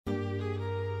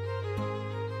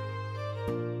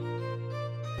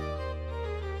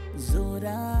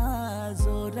Zora,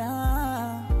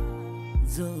 Zora,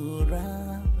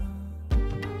 Zora,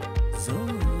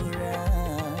 Zora.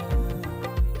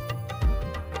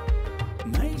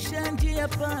 Maisha njia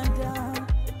panda,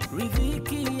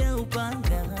 riziki ya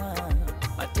upanga,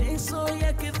 mateso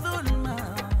ya kidhulma,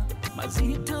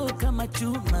 mazito kama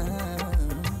chuma.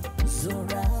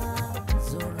 Zora,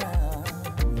 Zora,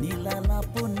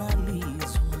 nilalapo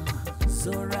nalizwa.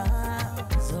 Zora,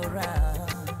 Zora,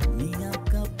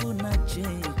 niamkapo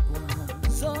nachekwa.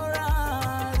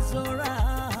 Zora, Zora,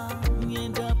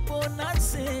 niendapo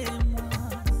nasemwa.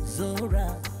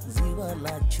 Zora, ziwa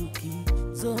la chuki.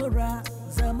 Zora,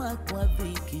 zama kwa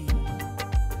dhiki.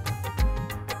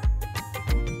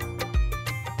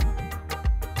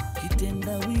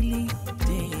 Kitendawili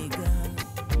tega,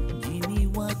 jini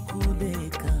wa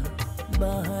kuleka,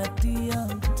 bahati ya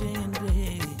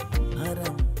mtende,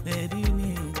 haram heri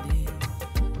niende,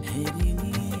 heri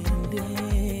niende,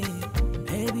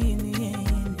 heri niende.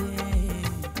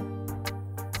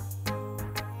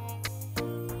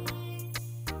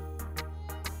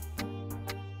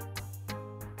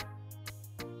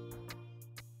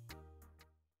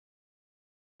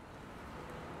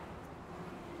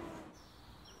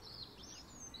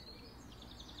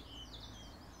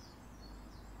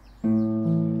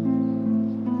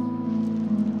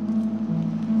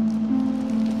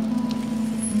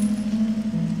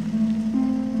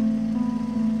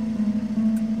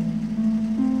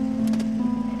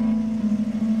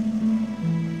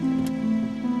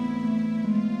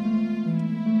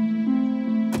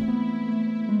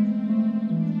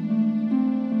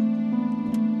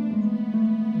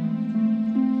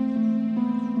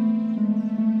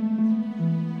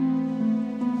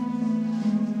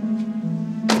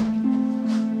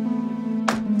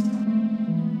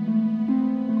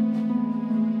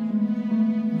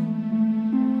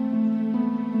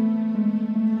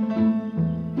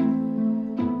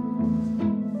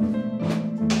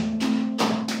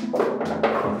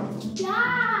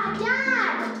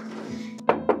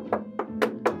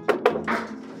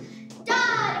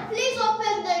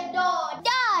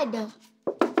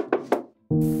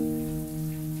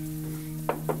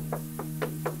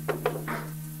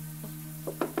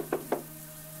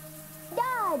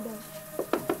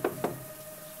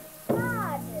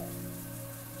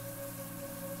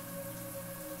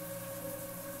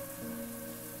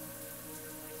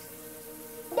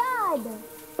 Dad,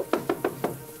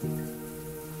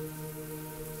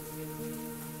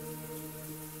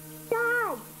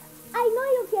 I know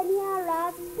you can hear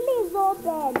us. Please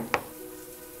open.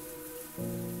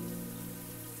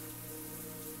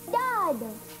 Dad.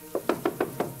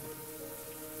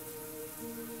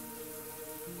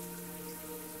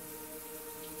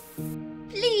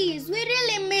 Please, we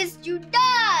really missed you,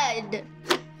 Dad.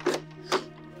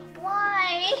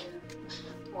 Why?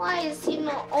 Why is he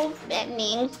not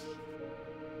opening?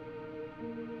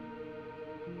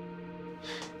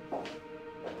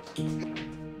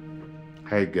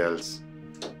 Hi, girls.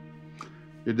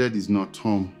 Your dad is not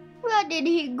home. Where did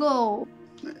he go?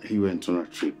 He went on a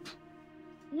trip.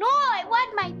 No, I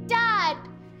want my dad.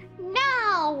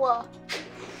 Now.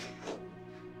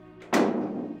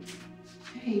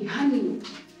 Hey, honey,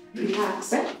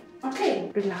 relax, eh? Okay,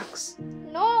 relax.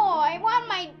 No, I want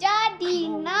my daddy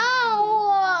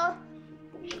now.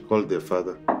 Call their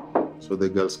father so the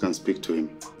girls can speak to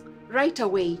him. Right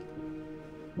away.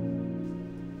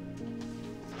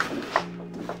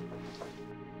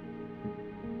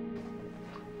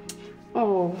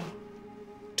 Oh,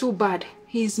 too bad.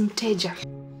 He's mteja.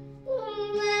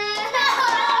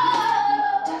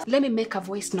 Let me make a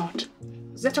voice note.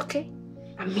 Is that okay?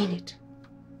 A minute.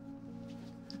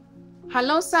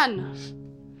 Hello, son.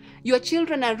 Your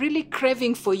children are really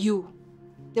craving for you.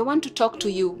 They want to talk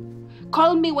to you.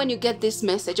 Call me when you get this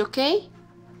message, okay?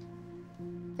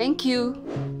 Thank you.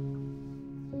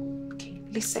 Okay,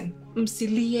 listen.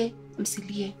 Msilie,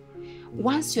 msilie.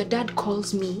 Once your dad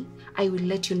calls me, I will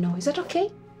let you know. Is that okay?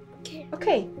 Okay.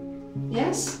 Okay.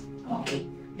 Yes? Okay.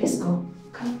 Let's go.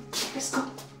 Come, let's go.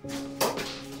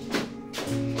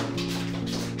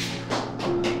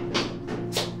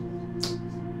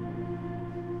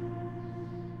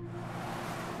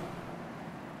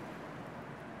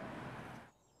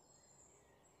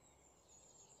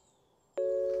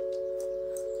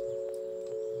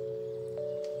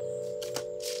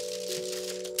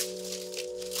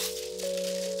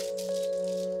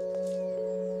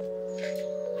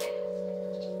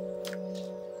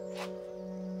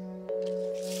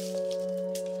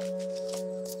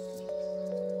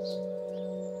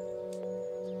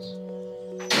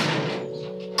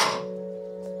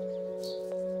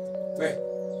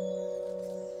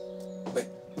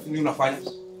 Nini unafanya?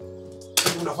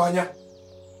 Nini unafanya?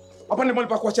 Hapa ni mahali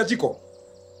pa kuachia jiko.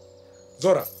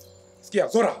 Zora. Sikia,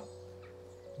 Zora.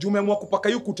 Juu umeamua kupaka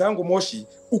hii ukuta yangu moshi,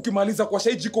 ukimaliza kuwasha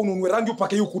hii jiko ununue rangi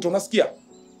upake hii ukuta, unasikia?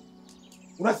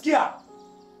 Unasikia?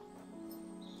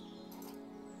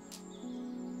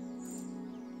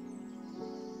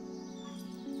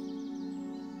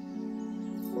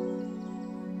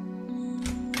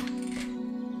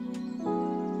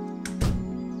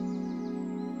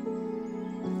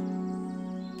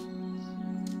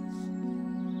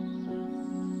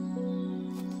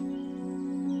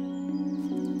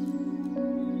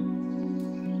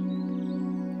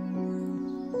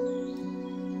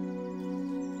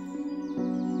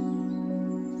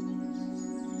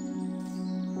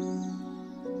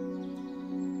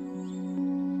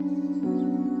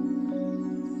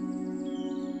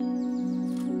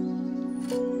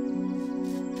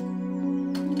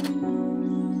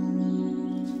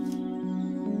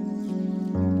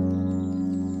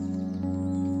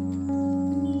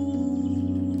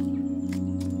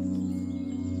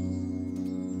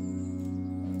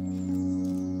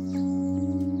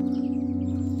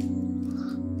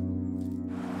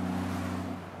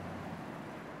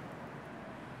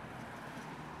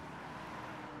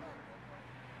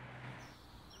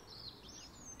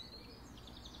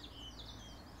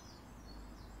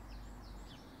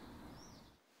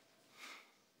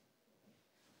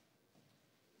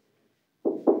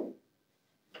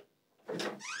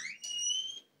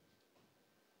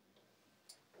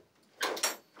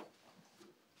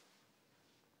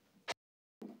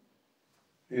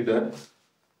 Hey, Dad.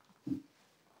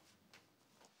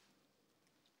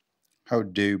 How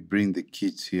dare you bring the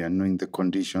kids here knowing the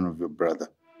condition of your brother?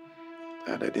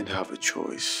 Dad, I didn't have a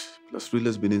choice. Plus,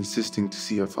 Rilla's been insisting to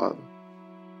see her father.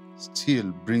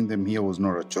 Still, bring them here was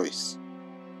not a choice.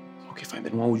 Okay, fine.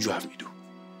 Then what would you have me do?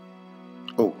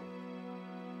 Oh,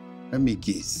 let me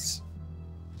guess.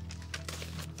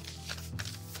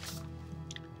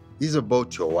 This is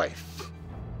about your wife.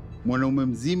 Mwanaume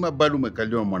mzima bado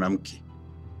umekaliwa mwanamke.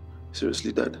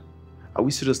 Seriously, Dad? Are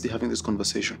we seriously having this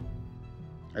conversation?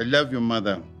 I love your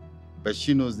mother, but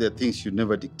she knows there are things she'd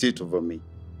never dictate over me.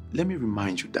 Let me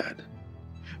remind you, Dad.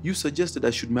 You suggested I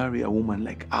should marry a woman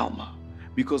like Alma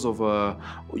because of,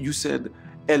 you said,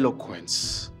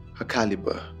 eloquence, her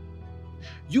caliber.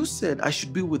 You said I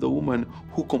should be with a woman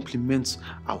who complements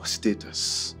our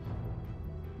status.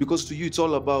 Because to you, it's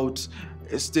all about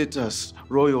status,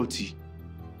 royalty.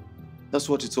 That's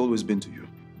what it's always been to you.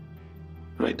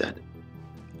 Right, Dad?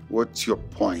 What's your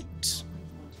point?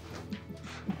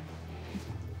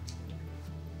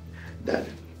 Dad,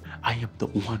 I am the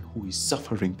one who is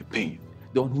suffering the pain,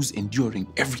 the one who's enduring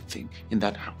everything in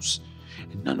that house.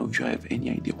 And none of you have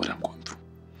any idea what I'm going through.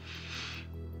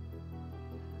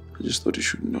 I just thought you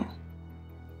should know.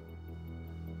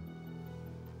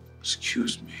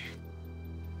 Excuse me.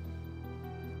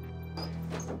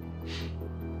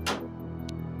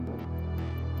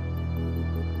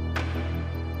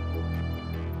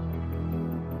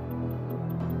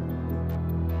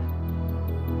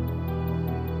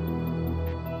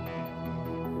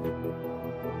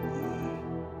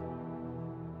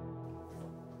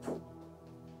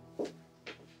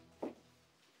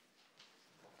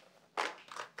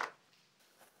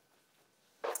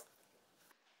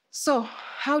 So,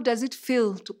 how does it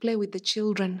feel to play with the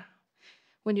children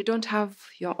when you don't have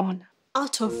your own?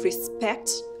 Out of respect,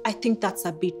 I think that's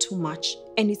a bit too much,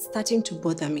 and it's starting to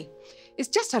bother me. It's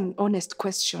just an honest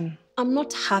question. I'm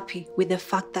not happy with the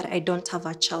fact that I don't have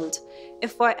a child.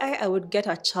 FYI, I would get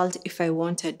a child if I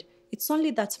wanted. It's only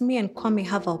that me and Kwame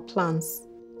have our plans.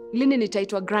 Lini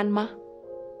nitaitwa grandma?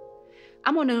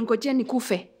 Ama unangojea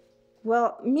nikufe?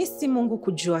 Well, mi si Mungu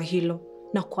kujua hilo,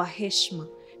 na kwa heshima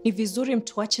ni vizuri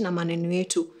mtuache na maneno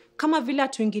yetu, kama vile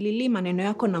atuingilili maneno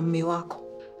yako na mume wako.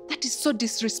 That is so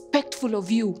disrespectful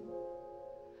of you.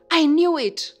 I knew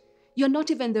it. You're not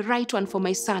even the right one for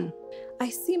my son. I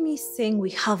see me saying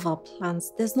we have our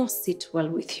plans does not sit well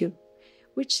with you,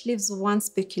 which leaves one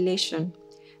speculation.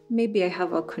 Maybe I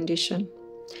have a condition.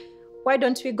 Why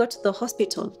don't we go to the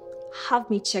hospital? Have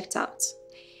me checked out.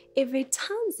 If it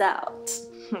turns out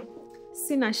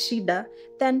sina shida,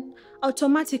 then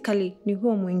automatically ni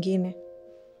huo mwingine.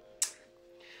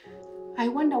 I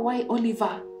wonder why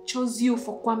Oliver chose you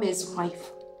for Kwame's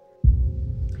wife.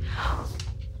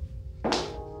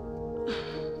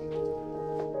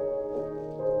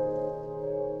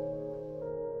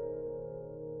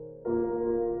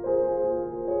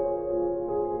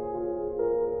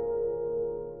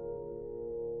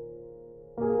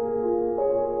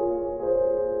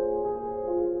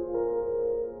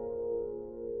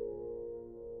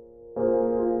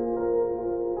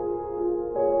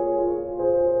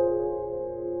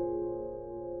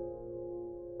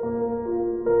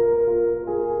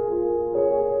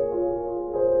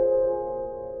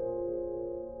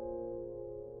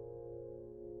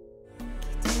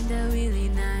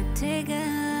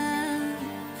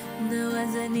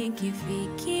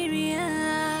 nikifikiria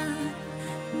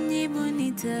jibu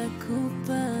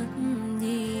nitakupa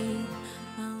mji.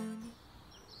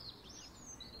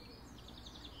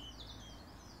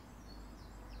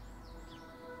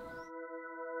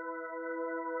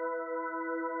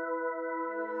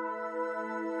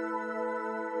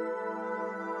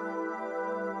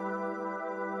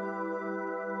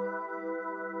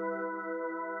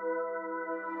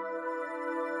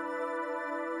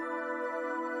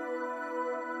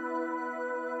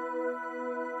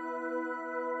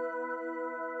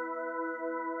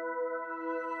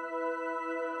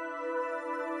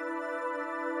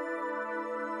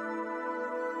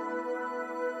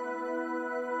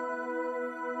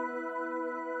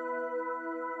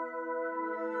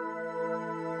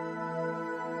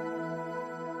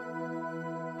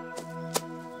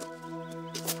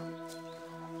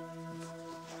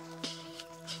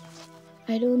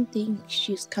 I don't think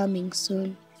she's coming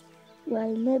soon.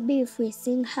 Well, maybe if we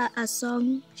sing her a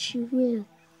song, she will.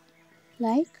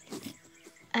 Like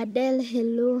Adele,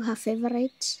 Hello, her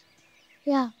favorite.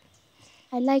 Yeah,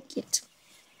 I like it.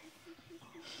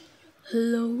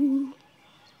 Hello,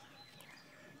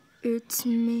 it's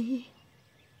me.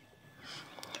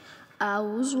 I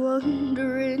was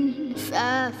wondering if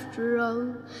after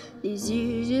all these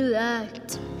years you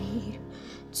liked me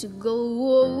to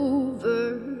go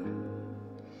over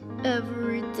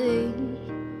everything.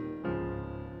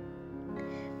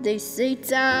 They say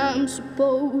time's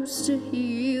supposed to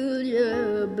heal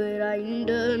ya, but I ain't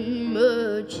done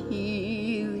much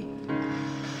healing.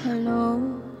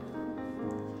 Hello,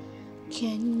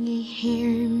 can you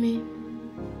hear me?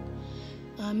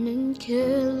 I'm in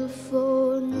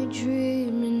California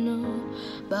dreaming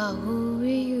about who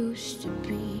we used to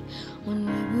be when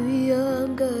we were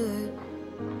younger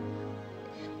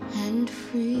and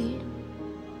free.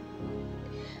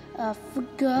 I've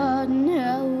forgotten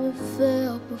how it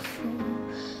felt before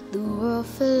the world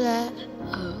fell out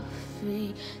of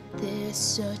free. There's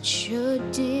such a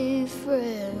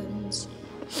difference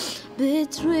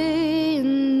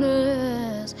between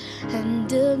us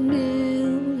and a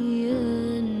million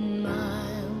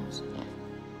miles.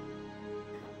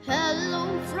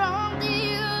 Hello from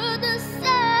the other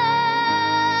side.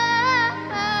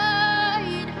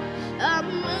 I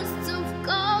must have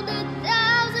called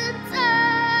 1,000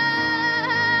 times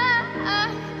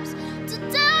to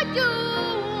tell you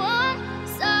I'm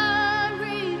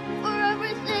sorry for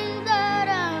everything that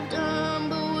I've done.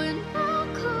 But when I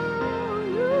call,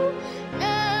 you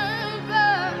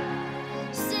never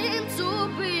seem to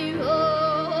be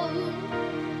home.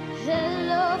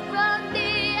 Hello from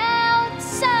the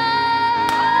outside.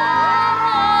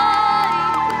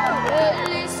 At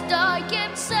least I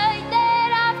can say that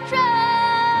I've tried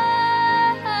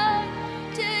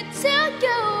to tell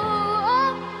you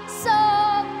I'm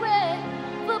sorry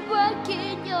for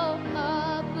breaking your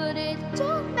heart, but it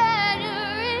don't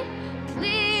matter. It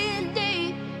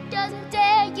clearly doesn't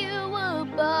tear you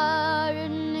apart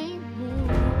anymore.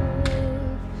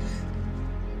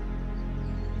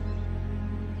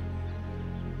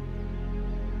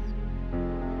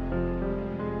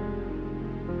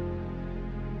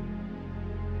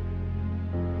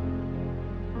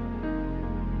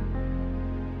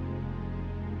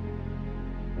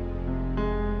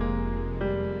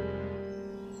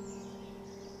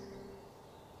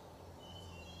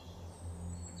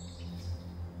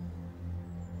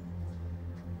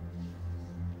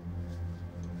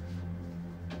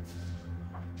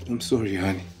 I'm sorry,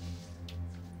 honey.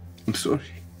 I'm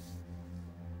sorry.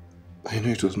 I know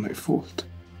it was my fault.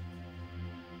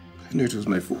 I know it was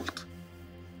my fault.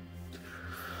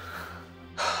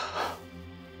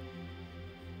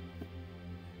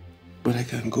 But I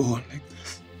can't go on like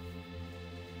this.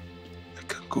 I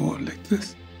can't go on like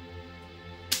this.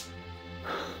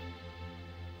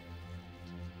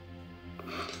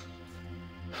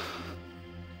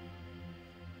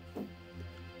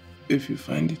 If you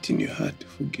find it in your heart to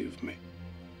forgive me,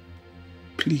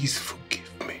 please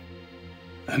forgive me.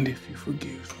 And if you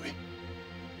forgive me,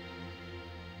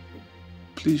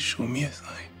 please show me a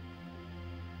sign.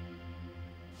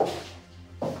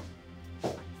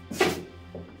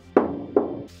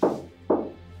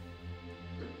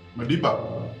 Madiba.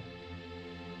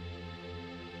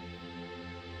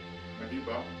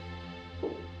 Madiba.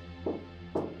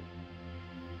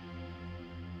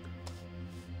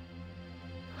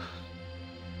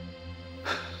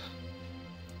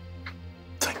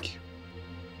 Thank you.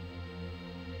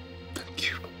 Thank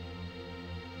you.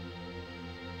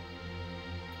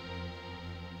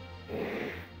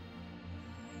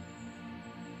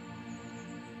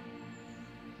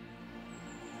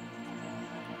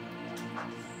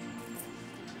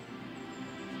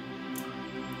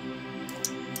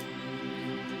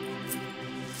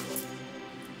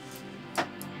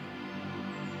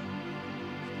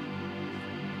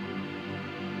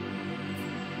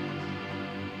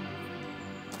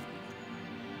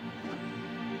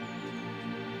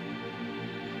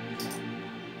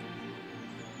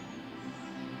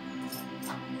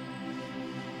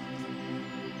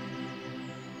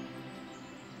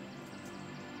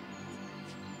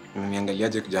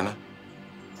 Unaniangaliaje kijana?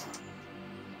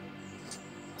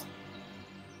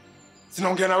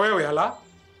 Sinaongea na wewe hala?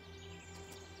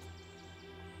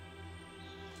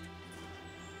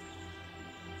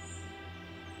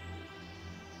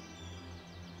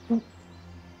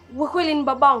 Wewe kweli ni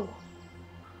babangu?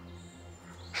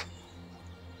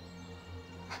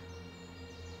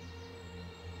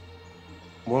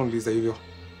 Mbona unauliza hivyo?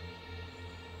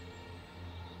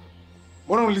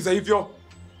 Mbona unauliza hivyo?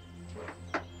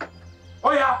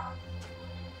 Oya!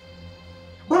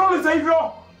 Mbona unauliza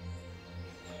hivyo?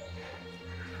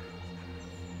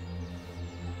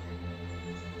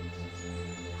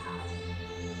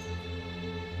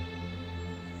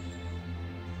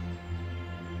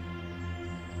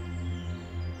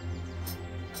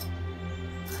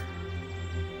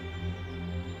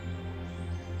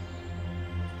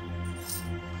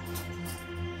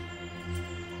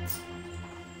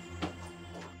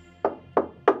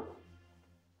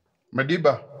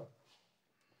 Madiba.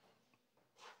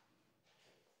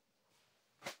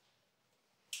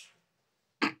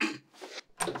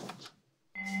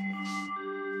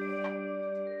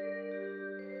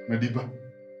 Madiba.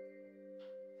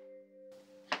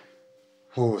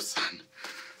 Oh, son.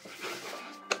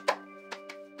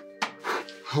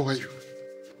 How are you?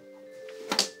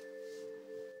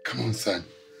 Come on, son.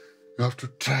 You have to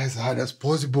try as hard as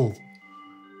possible.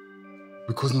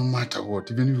 Because no matter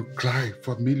what, even if you cry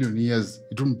for 1,000,000 years,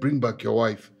 it won't bring back your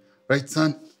wife. Right,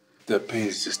 son? The pain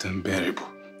is just unbearable.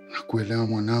 Nakuelewa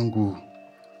mwanangu.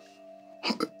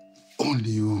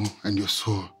 Only you and your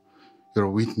soul, you're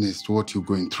a witness to what you're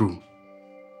going through.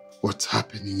 What's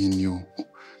happening in you.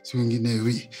 So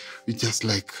we just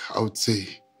like, I would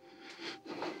say,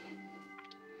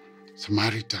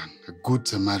 Samaritan, a good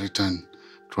Samaritan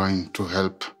trying to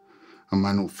help a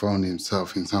man who found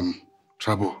himself in some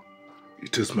trouble.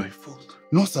 It was my fault.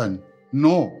 No, son.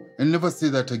 No. I'll never say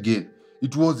that again.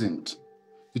 It wasn't.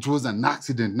 It was an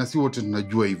accident. Na si wote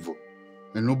tunajua hivyo.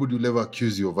 And nobody will ever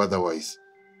accuse you of otherwise.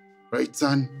 Right,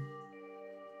 son?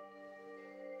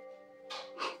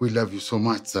 We love you so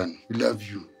much, son. We love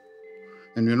you.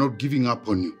 And we're not giving up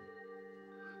on you.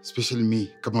 Especially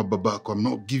me, kama babako. I'm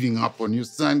not giving up on you,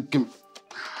 son.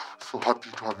 So happy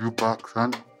to have you back,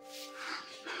 son.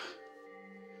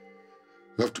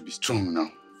 You have to be strong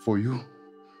now. For you,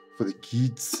 for the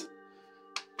kids,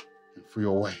 and for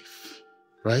your wife.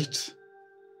 Right?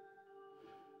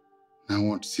 Now I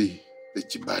want to see the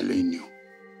Chibale in you. You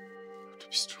have to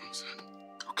be strong, son.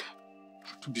 Okay? You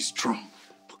have to be strong.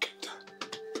 Okay,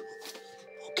 Dad.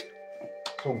 Okay.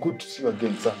 Oh, good to see you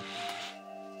again, son.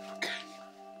 Okay.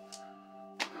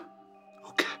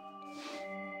 Okay.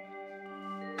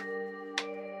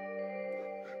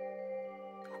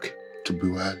 Okay. To be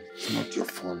well, it's not your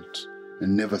fault.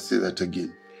 And never say that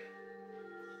again.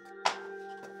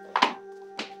 I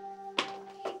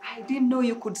didn't know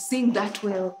you could sing that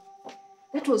well.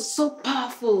 That was so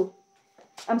powerful.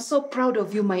 I'm so proud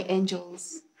of you, my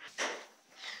angels.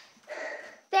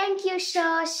 Thank you,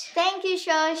 Shosh. Thank you,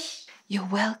 Shosh. You're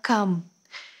welcome.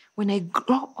 When I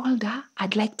grow older,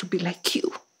 I'd like to be like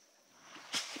you.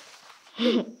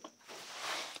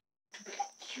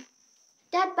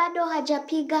 Dad bado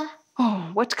hajapiga. Oh,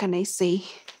 what can I say?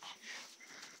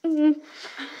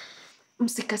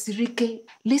 Msikasirike.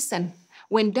 Listen,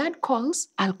 when Dad calls,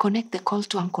 I'll connect the call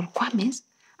to Uncle Kwame's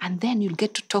and then you'll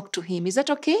get to talk to him. Is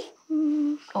that okay?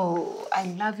 Oh, I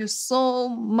love you so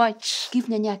much. Give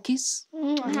Nyanya a kiss.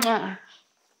 Mwah.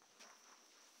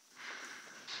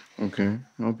 Okay.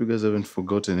 I hope you guys haven't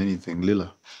forgotten anything.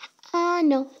 Lila?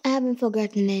 No, I haven't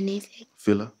forgotten anything.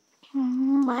 Phila?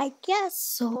 I guess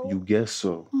so. You guess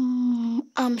so.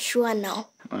 I'm sure now.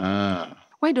 Ah.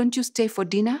 Why don't you stay for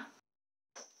dinner?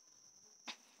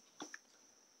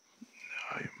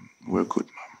 We're good,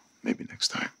 Mom. Maybe next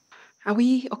time. Are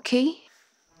we okay?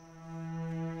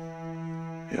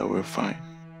 Yeah, we're fine.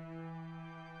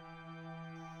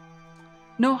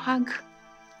 No hug?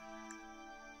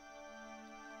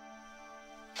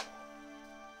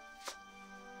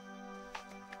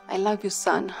 I love you,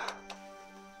 son.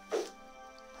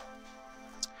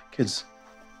 Kids,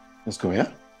 let's go,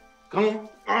 yeah? Come on.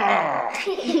 Ah!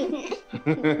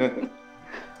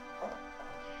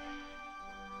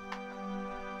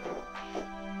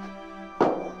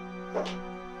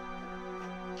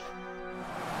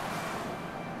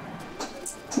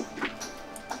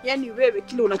 Yaani wewe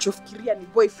kile unachofikiria ni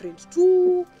boyfriend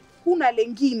tu. Huna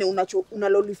lengine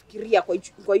unalolifikiria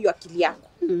kwa hiyo akili yako.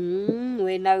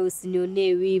 Wewe nawe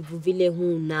usinionee wivu vile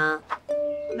huna.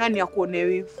 Nani akuonea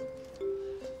wivu?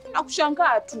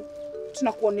 Nakushangaa tu.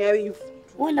 Tunakuonea wivu.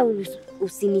 Wala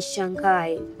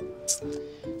usinishangae.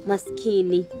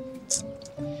 Maskini.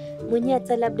 Mwenye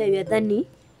hata labda yadhani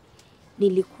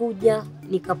nilikuja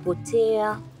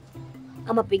nikapotea,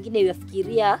 ama pengine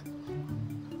yafikiria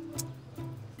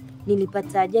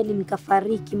nilipata ajali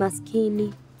nikafariki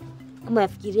maskini, ama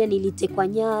yafikiria nilitekwa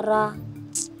nyara.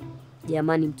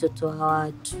 Jamani, mtoto wa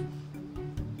watu.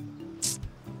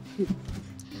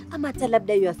 Ama hata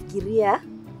labda yafikiria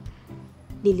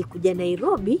nilikuja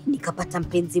Nairobi nikapata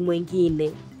mpenzi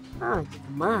mwingine.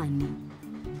 Jamani.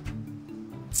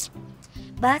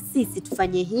 Basi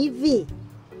situfanye hivi.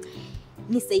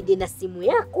 Nisaidie na simu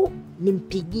yako,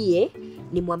 nimpigie,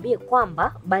 nimwambie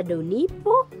kwamba bado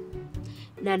nipo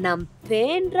na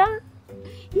nampenda.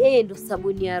 Yeye ndo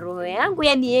sabuni ya roho yangu,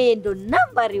 yani yeye ndo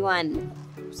number 1.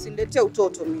 Usiniletee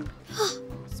utoto mimi.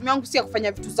 Simu yangu si ya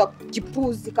kufanya vitu za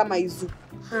kipuzi kama hizo.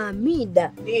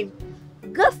 Hamida.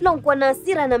 Ghafla uko na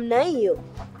hasira namna hiyo.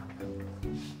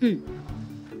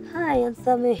 Haya,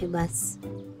 nisamehe basi.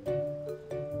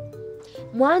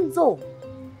 Mwanzo,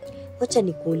 wacha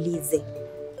nikuulize.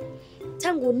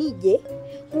 Tangu nije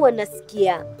huwa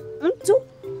nasikia mtu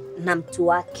na mtu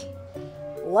wake,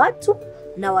 watu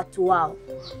na watu wao.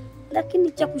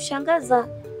 Lakini cha kushangaza,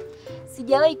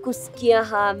 sijawahi kusikia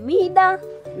Hamida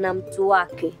na mtu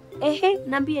wake.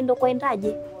 Niambie ndo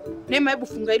kwaendaje? Neema, hebu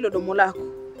funga hilo domo lako.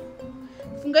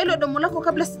 Funga hilo domo lako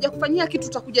kabla sijakufanyia kitu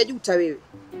utakuja juta wewe.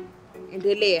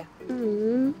 Endelea.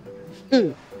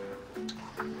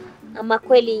 Ama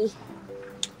kweli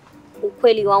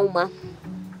ukweli wa umma.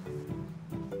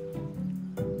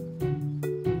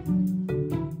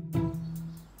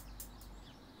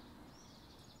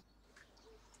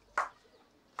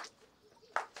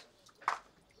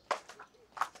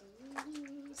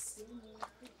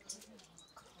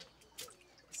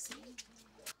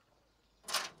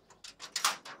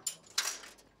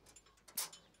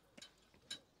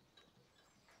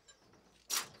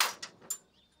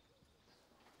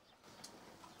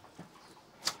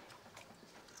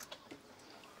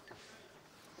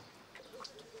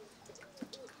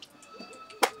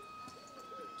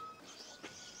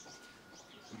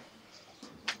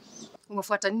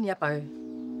 Umefuata nini hapa wewe?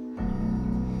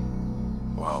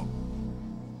 Wow.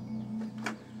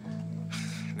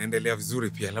 Naendelea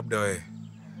vizuri pia, labda wewe.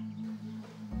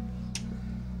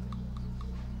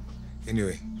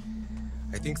 Anyway,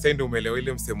 I think sasa ndio umeelewa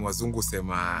ile msemo wazungu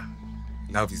sema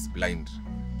love is blind.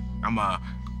 Ama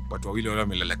watu wawili wale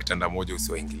wamelala kitanda moja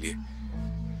usiwaingilie.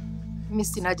 Mimi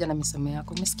sina haja na misemo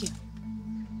yako, umesikia?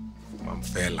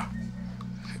 Mamfela.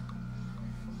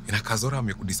 Inakaa Zora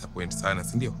amekudisappoint sana,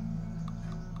 si ndio?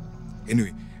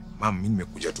 Anyway, mama, mimi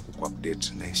nimekuja tu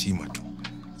kukuupdate na heshima tu.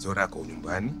 Zora ako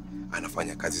nyumbani,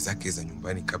 anafanya kazi zake za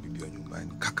nyumbani kama bibi wa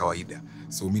nyumbani, kama kawaida.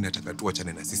 So mimi nataka tu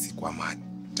achane na sisi kwa amani.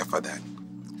 Tafadhali.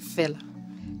 Fela.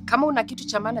 Kama una kitu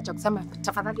cha maana cha kusema,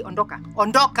 tafadhali ondoka.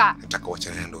 Ondoka. Nataka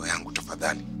uachane na ndoa yangu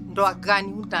tafadhali. Ndoa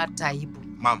gani? Una taibu.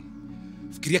 Mama,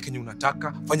 fikiria kenye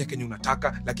unataka, fanya kenye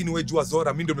unataka, lakini wewe jua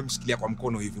Zora mimi ndio nimemshikilia kwa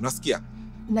mkono hivi. Unasikia?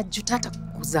 Najuta hata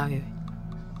kukuzaa wewe.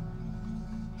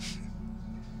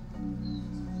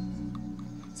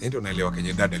 Sasa ndio naelewa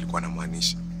kenye dada alikuwa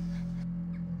anamaanisha.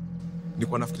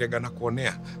 Nilikuwa nafikiria gana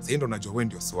kuonea. Sasa ndio najua wewe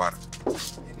ndio Zora.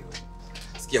 Anyway,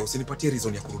 sikia, usinipatie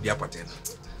reason ya kurudi hapa tena.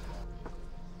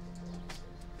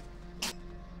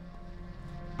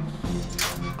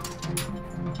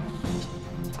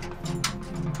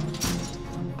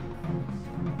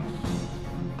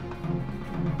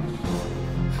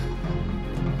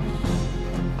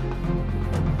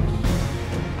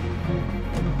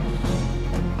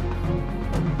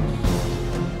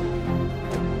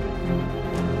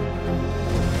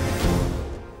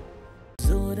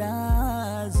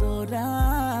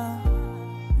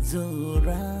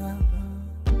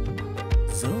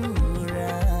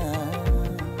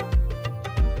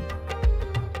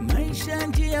 Maisha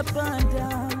njia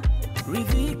panda,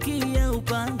 riziki ya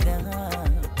upanga,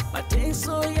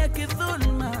 mateso ya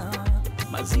kidhulma,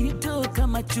 mazito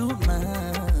kama chuma.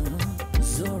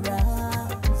 Zora,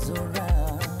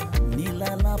 Zora,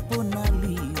 nilalapo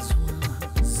nalizwa.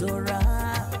 Zora,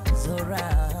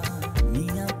 Zora,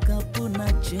 niamkapo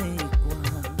nachekwa.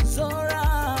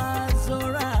 Zora,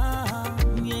 Zora,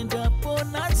 niendapo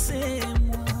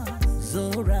nasemwa.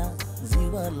 Zora,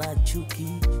 ziwa la chuki.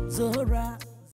 Zora.